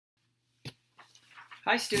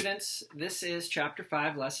Hi students, this is Chapter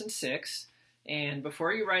 5, Lesson 6, and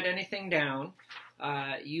before you write anything down,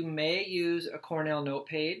 you may use a Cornell note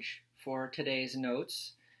page for today's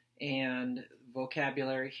notes and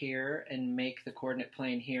vocabulary here and make the coordinate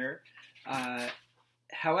plane here.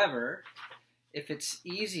 However, if it's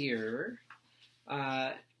easier,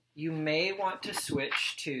 you may want to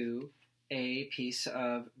switch to a piece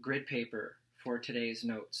of grid paper for today's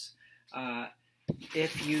notes.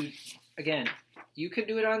 Again, you can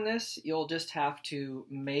do it on this. You'll just have to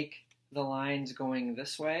make the lines going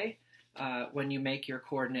this way when you make your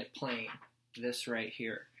coordinate plane, this right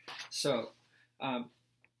here. So,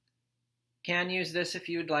 can use this if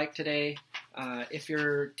you'd like today. If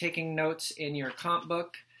you're taking notes in your comp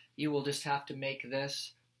book, you will just have to make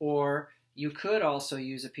this, or you could also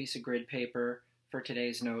use a piece of grid paper for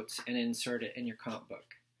today's notes and insert it in your comp book.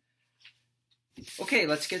 Okay,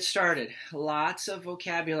 let's get started. Lots of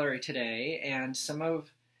vocabulary today, and some of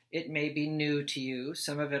it may be new to you.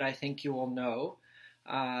 Some of it I think you will know,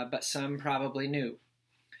 but some probably new.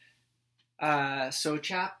 So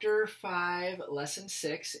Chapter 5, Lesson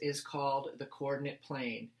 6 is called the coordinate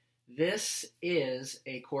plane. This is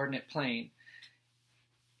a coordinate plane.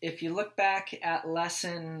 If you look back at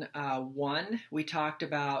Lesson 1, we talked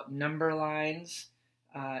about number lines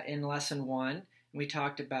in Lesson 1. We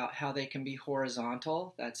talked about how they can be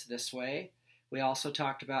horizontal, that's this way. We also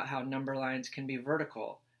talked about how number lines can be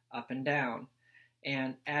vertical, up and down.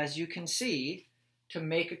 And as you can see, to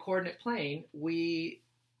make a coordinate plane, we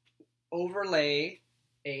overlay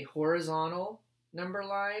a horizontal number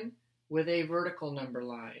line with a vertical number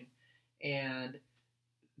line. And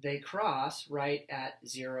they cross right at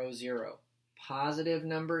 0, 0. Positive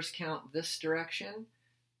numbers count this direction,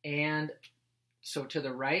 and so to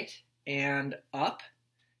the right and up.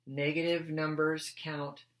 Negative numbers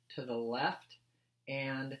count to the left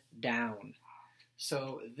and down.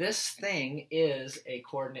 So this thing is a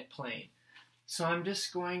coordinate plane. So I'm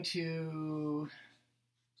just going to,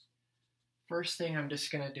 first thing I'm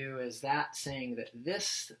just going to do is that saying that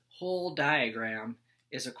this whole diagram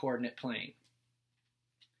is a coordinate plane.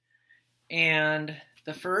 And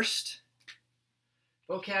the first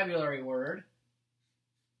vocabulary word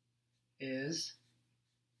is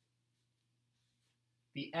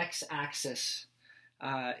the x-axis.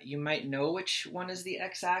 You might know which one is the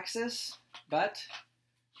x-axis, but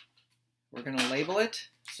we're going to label it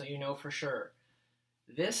so you know for sure.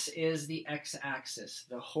 This is the x-axis,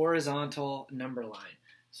 the horizontal number line.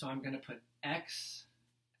 So I'm going to put x-axis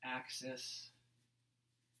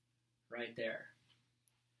right there.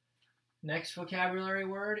 Next vocabulary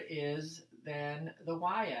word is then the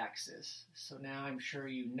y-axis. So now I'm sure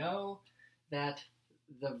you know that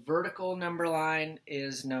the vertical number line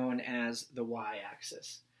is known as the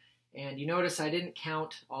y-axis. And you notice I didn't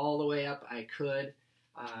count all the way up. I could,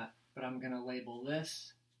 but I'm going to label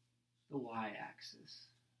this the y-axis.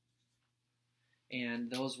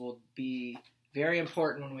 And those will be very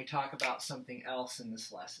important when we talk about something else in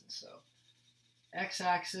this lesson. So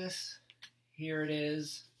x-axis, here it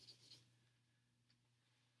is.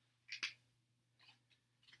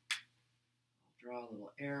 I'll draw a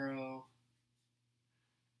little arrow.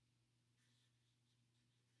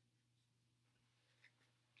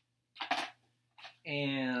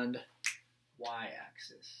 And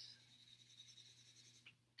y-axis,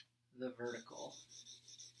 the vertical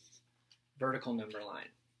number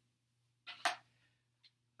line.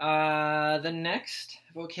 The next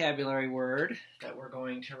vocabulary word that we're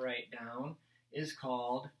going to write down is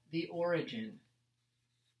called the origin.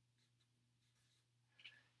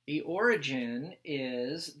 The origin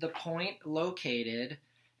is the point located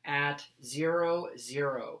at 0,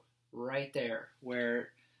 0, right there, where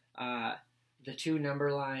the two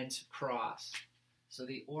number lines cross. So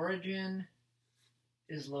the origin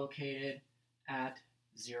is located at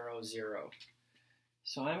 0, 0.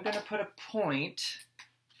 So I'm going to put a point.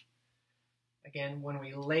 Again, when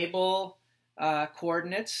we label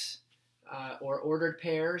coordinates or ordered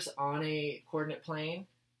pairs on a coordinate plane,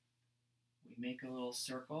 we make a little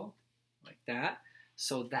circle like that.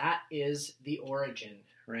 So that is the origin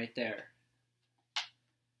right there.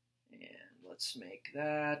 And let's make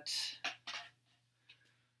that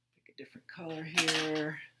different color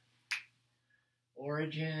here.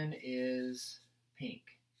 Origin is pink.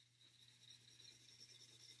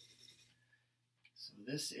 So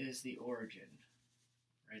this is the origin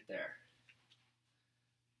right there.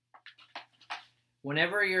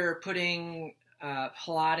 Whenever you're putting,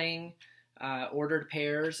 plotting ordered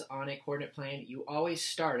pairs on a coordinate plane, you always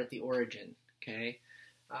start at the origin, okay?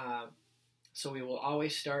 So we will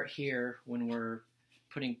always start here when we're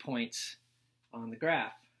putting points on the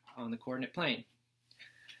graph, on the coordinate plane.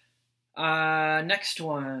 Next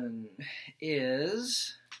one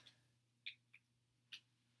is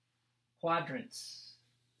quadrants,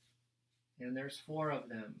 and there's 4 of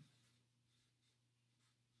them.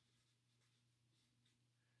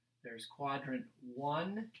 There's quadrant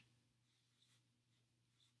 1,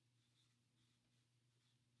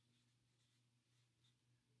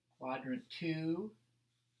 quadrant 2,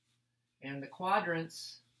 and the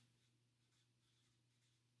quadrants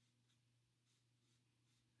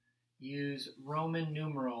use Roman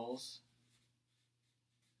numerals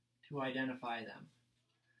to identify them.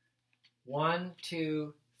 1,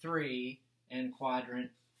 2, 3, and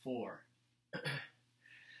quadrant 4.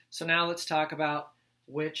 So now let's talk about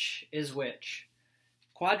which is which.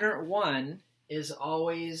 Quadrant 1 is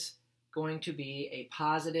always going to be a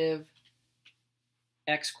positive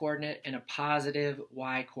x-coordinate and a positive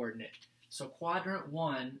y-coordinate. So quadrant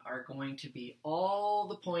 1 are going to be all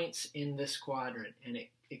the points in this quadrant, and it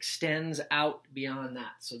extends out beyond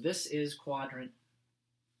that. So this is quadrant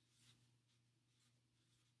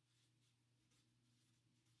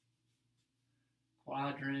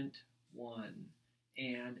 1.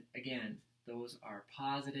 And again, those are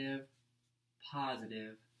positive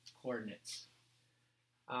coordinates.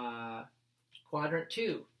 Quadrant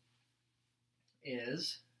 2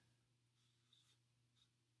 is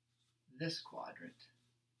this quadrant.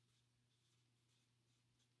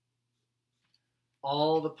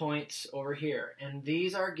 All the points over here. And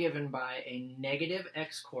these are given by a negative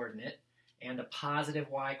x-coordinate and a positive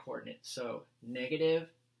y-coordinate. So negative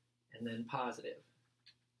and then positive.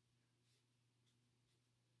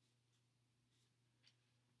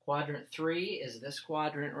 Quadrant 3 is this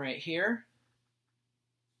quadrant right here.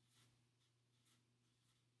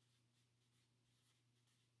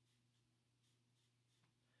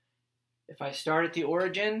 If I start at the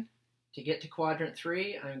origin, to get to quadrant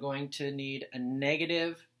 3, I'm going to need a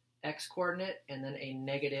negative x-coordinate and then a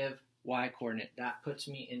negative y-coordinate. That puts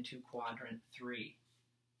me into quadrant 3.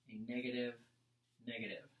 A negative,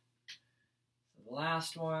 negative. So the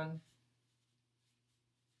last one,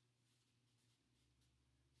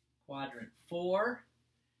 quadrant 4.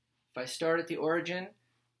 If I start at the origin,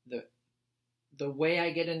 the way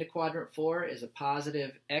I get into quadrant 4 is a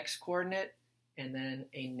positive x-coordinate and then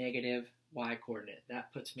a negative y-coordinate.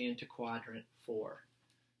 That puts me into quadrant 4.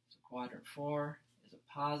 So quadrant 4 is a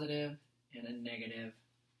positive and a negative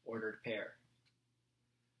ordered pair.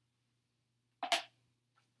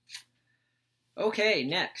 Okay,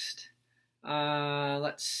 next.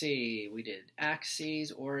 Let's see. We did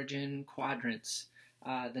axes, origin, quadrants.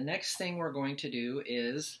 The next thing we're going to do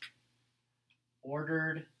is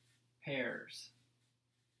ordered pairs.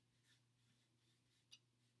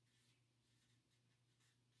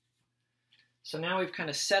 So now we've kind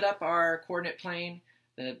of set up our coordinate plane.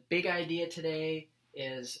 The big idea today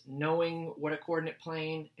is knowing what a coordinate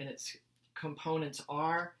plane and its components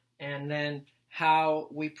are, and then how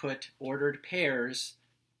we put ordered pairs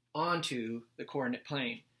onto the coordinate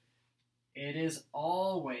plane. It is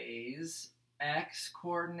always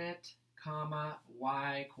x-coordinate, comma,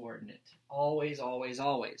 y-coordinate. Always, always,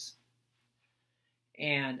 always.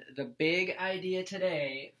 And the big idea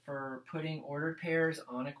today for putting ordered pairs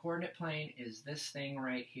on a coordinate plane is this thing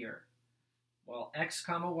right here. Well, x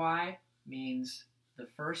comma y means the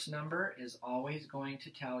first number is always going to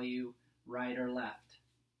tell you right or left.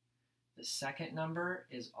 The second number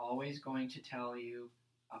is always going to tell you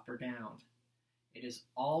up or down. It is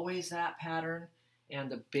always that pattern, and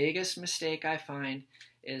the biggest mistake I find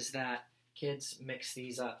is that kids mix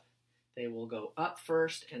these up. They will go up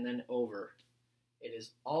first and then over. It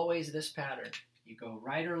is always this pattern. You go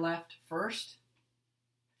right or left first.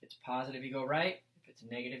 If it's positive, you go right. If it's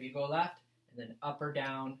negative, you go left. And then up or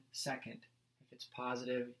down second. If it's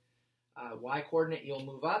positive y-coordinate, you'll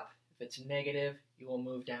move up. If it's negative, you will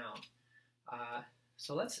move down.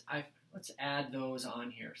 So let's add those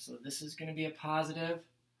on here. So this is going to be a positive,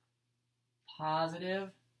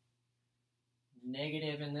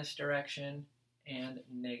 negative in this direction, and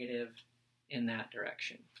negative in that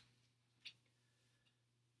direction.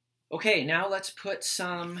 Okay, now let's put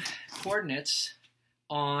some coordinates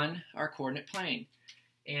on our coordinate plane.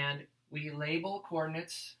 And we label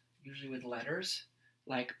coordinates usually with letters,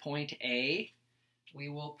 like point A, we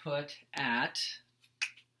will put at,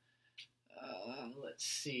 let's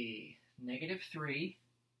see, -3,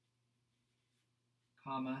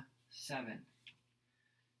 comma 7.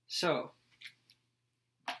 So,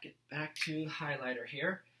 get back to highlighter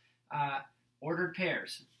here. Ordered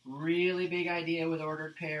pairs. Really big idea with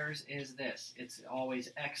ordered pairs is this. It's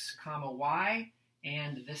always x comma y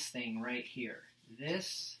and this thing right here.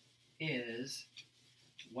 This is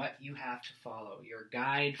what you have to follow, your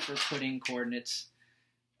guide for putting coordinates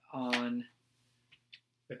on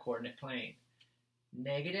the coordinate plane.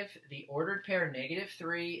 The ordered pair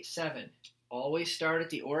 -3, 7. Always start at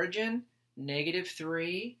the origin,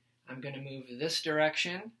 -3. I'm going to move this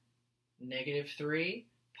direction, -3,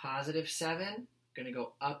 +7, going to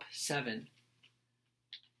go up 7.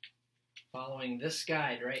 Following this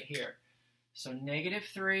guide right here. So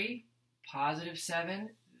 -3,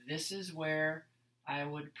 +7, this is where I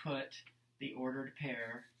would put the ordered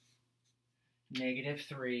pair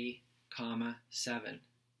 -3, 7.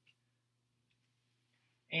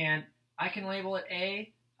 And I can label it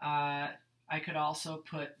A. I could also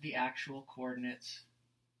put the actual coordinates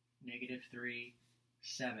 -3,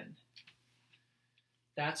 7.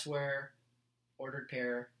 That's where ordered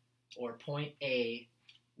pair or point A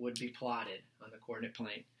would be plotted on the coordinate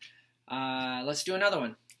plane. Let's do another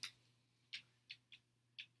one.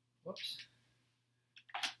 Whoops.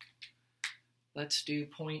 Let's do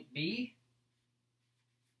point B.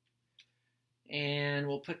 And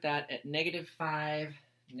we'll put that at -5,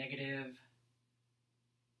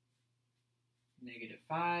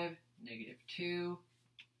 -5, -2.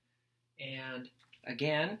 And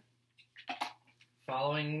again,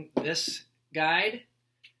 following this guide,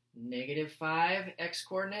 -5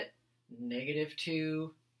 x-coordinate,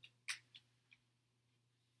 -2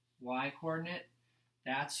 y-coordinate.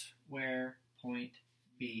 That's where point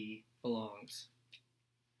B belongs.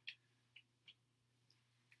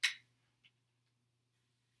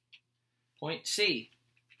 Point C.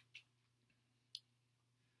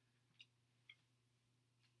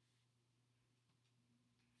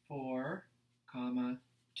 Four,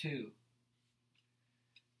 2.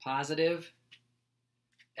 Positive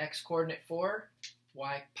x-coordinate 4,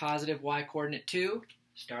 positive y-coordinate 2.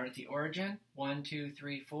 Start at the origin, 1, 2,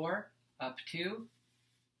 3, 4, up 2.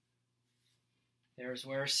 There's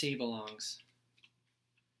where C belongs.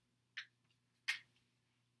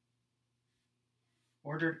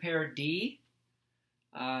 Ordered pair D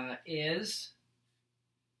is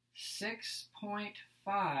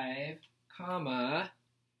 6.5,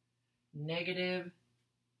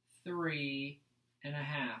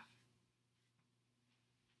 -3.5.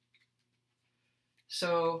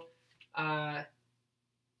 So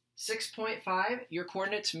 6.5, your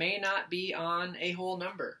coordinates may not be on a whole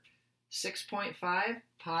number. 6.5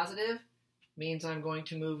 positive means I'm going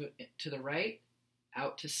to move to the right,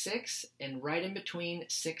 out to 6, and right in between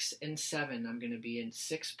 6 and 7, I'm going to be in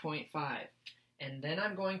 6.5. And then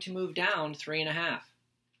I'm going to move down 3.5.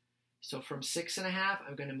 So from 6.5,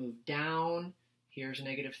 I'm going to move down. Here's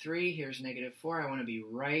 -3, here's -4. I want to be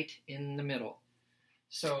right in the middle.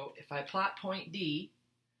 So if I plot point D,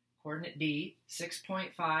 coordinate D,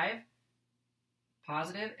 6.5,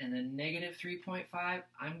 positive, and then -3.5,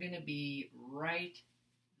 I'm going to be right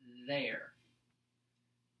there.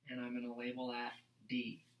 And I'm going to label that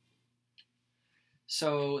D.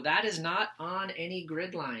 So that is not on any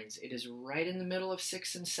grid lines. It is right in the middle of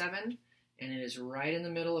 6 and 7, and it is right in the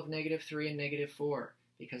middle of -3 and -4,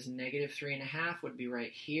 because -3.5 would be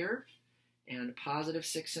right here, and positive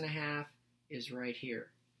 6.5 is right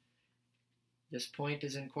here. This point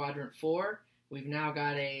is in quadrant 4. We've now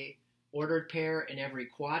got a ordered pair in every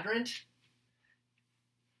quadrant.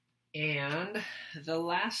 And the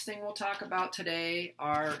last thing we'll talk about today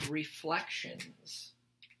are reflections.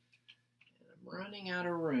 I'm running out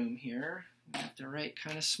of room here. I have to write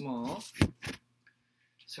kind of small.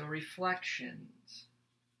 So reflections.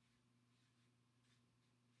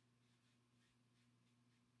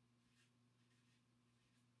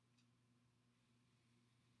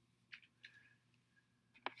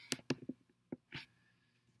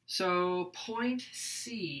 So point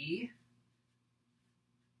C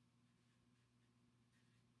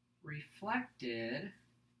reflected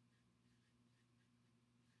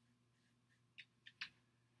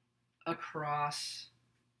across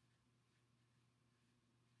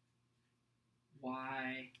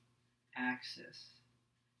y-axis.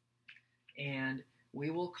 And we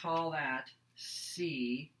will call that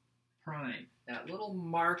C prime. That little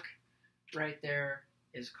mark right there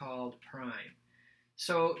is called prime.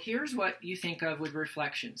 So here's what you think of with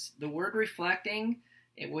reflections. The word reflecting,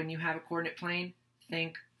 when you have a coordinate plane,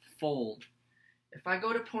 think fold. If I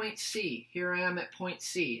go to point C, here I am at point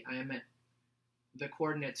C. I am at the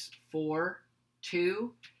coordinates 4,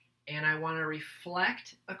 2, and I want to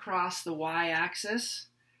reflect across the y-axis.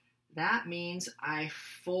 That means I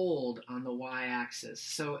fold on the y-axis.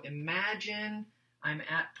 So imagine I'm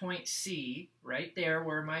at point C, right there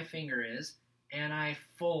where my finger is, and I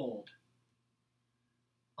fold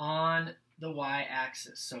on the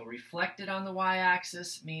y-axis. So reflected on the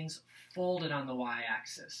y-axis means folded on the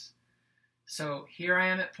y-axis. So here I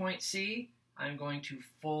am at point C. I'm going to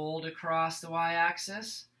fold across the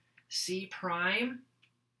y-axis. C prime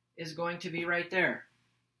is going to be right there.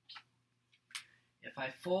 If I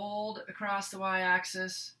fold across the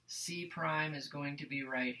y-axis, C prime is going to be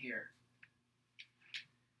right here.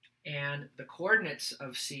 And the coordinates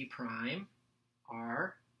of C prime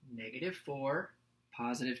are -4,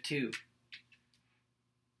 +2.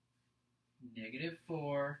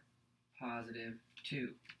 -4,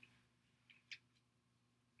 +2.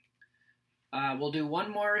 We'll do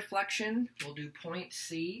one more reflection. We'll do point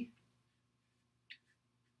C.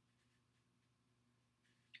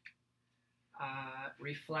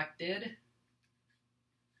 Reflected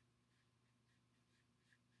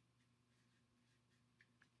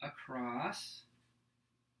across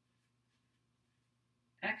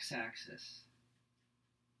x-axis.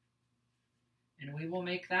 And we will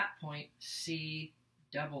make that point C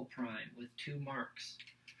double prime with 2 marks.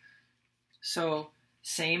 So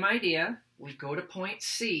same idea. We go to point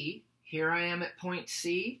C. Here I am at point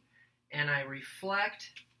C, and I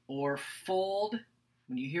reflect or fold.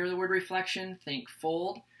 When you hear the word reflection, think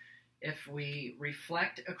fold. If we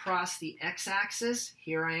reflect across the x-axis,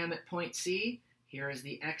 here I am at point C. Here is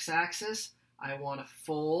the x-axis. I want to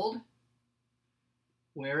fold.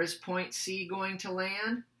 Where is point C going to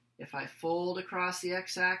land? If I fold across the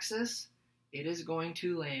x-axis, it is going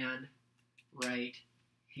to land right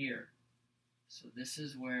here. So this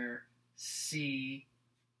is where C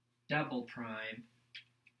double prime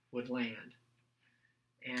would land.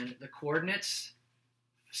 And the coordinates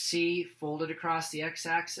C folded across the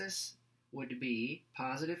x-axis would be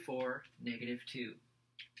 +4, -2.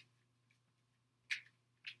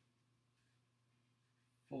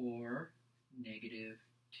 4,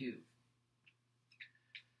 -2.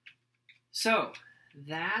 So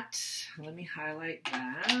that, let me highlight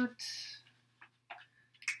that.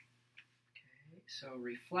 Okay, so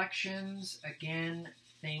reflections, again,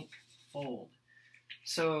 think fold.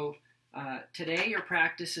 So today your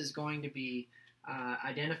practice is going to be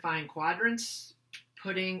identifying quadrants,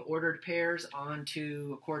 putting ordered pairs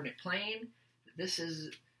onto a coordinate plane. This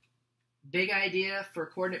is big idea for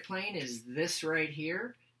coordinate plane is this right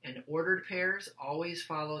here, and ordered pairs always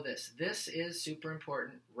follow this. This is super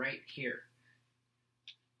important right here.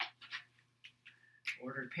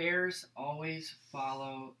 Ordered pairs always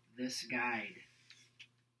follow this guide.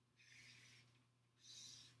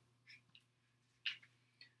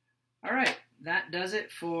 All right, that does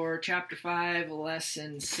it for Chapter 5,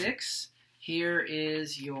 Lesson 6. Here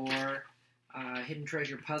is your hidden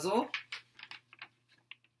treasure puzzle.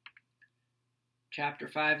 Chapter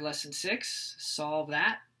 5, Lesson 6, solve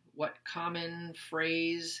that. What common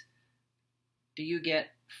phrase do you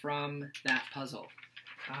get from that puzzle?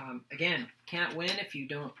 Again, can't win if you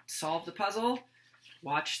don't solve the puzzle.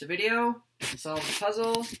 Watch the video, solve the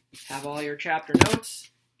puzzle, have all your chapter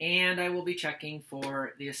notes, and I will be checking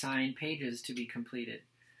for the assigned pages to be completed.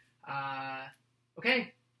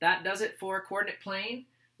 Okay, that does it for Coordinate Plane,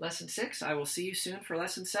 Lesson 6. I will see you soon for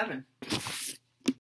Lesson 7.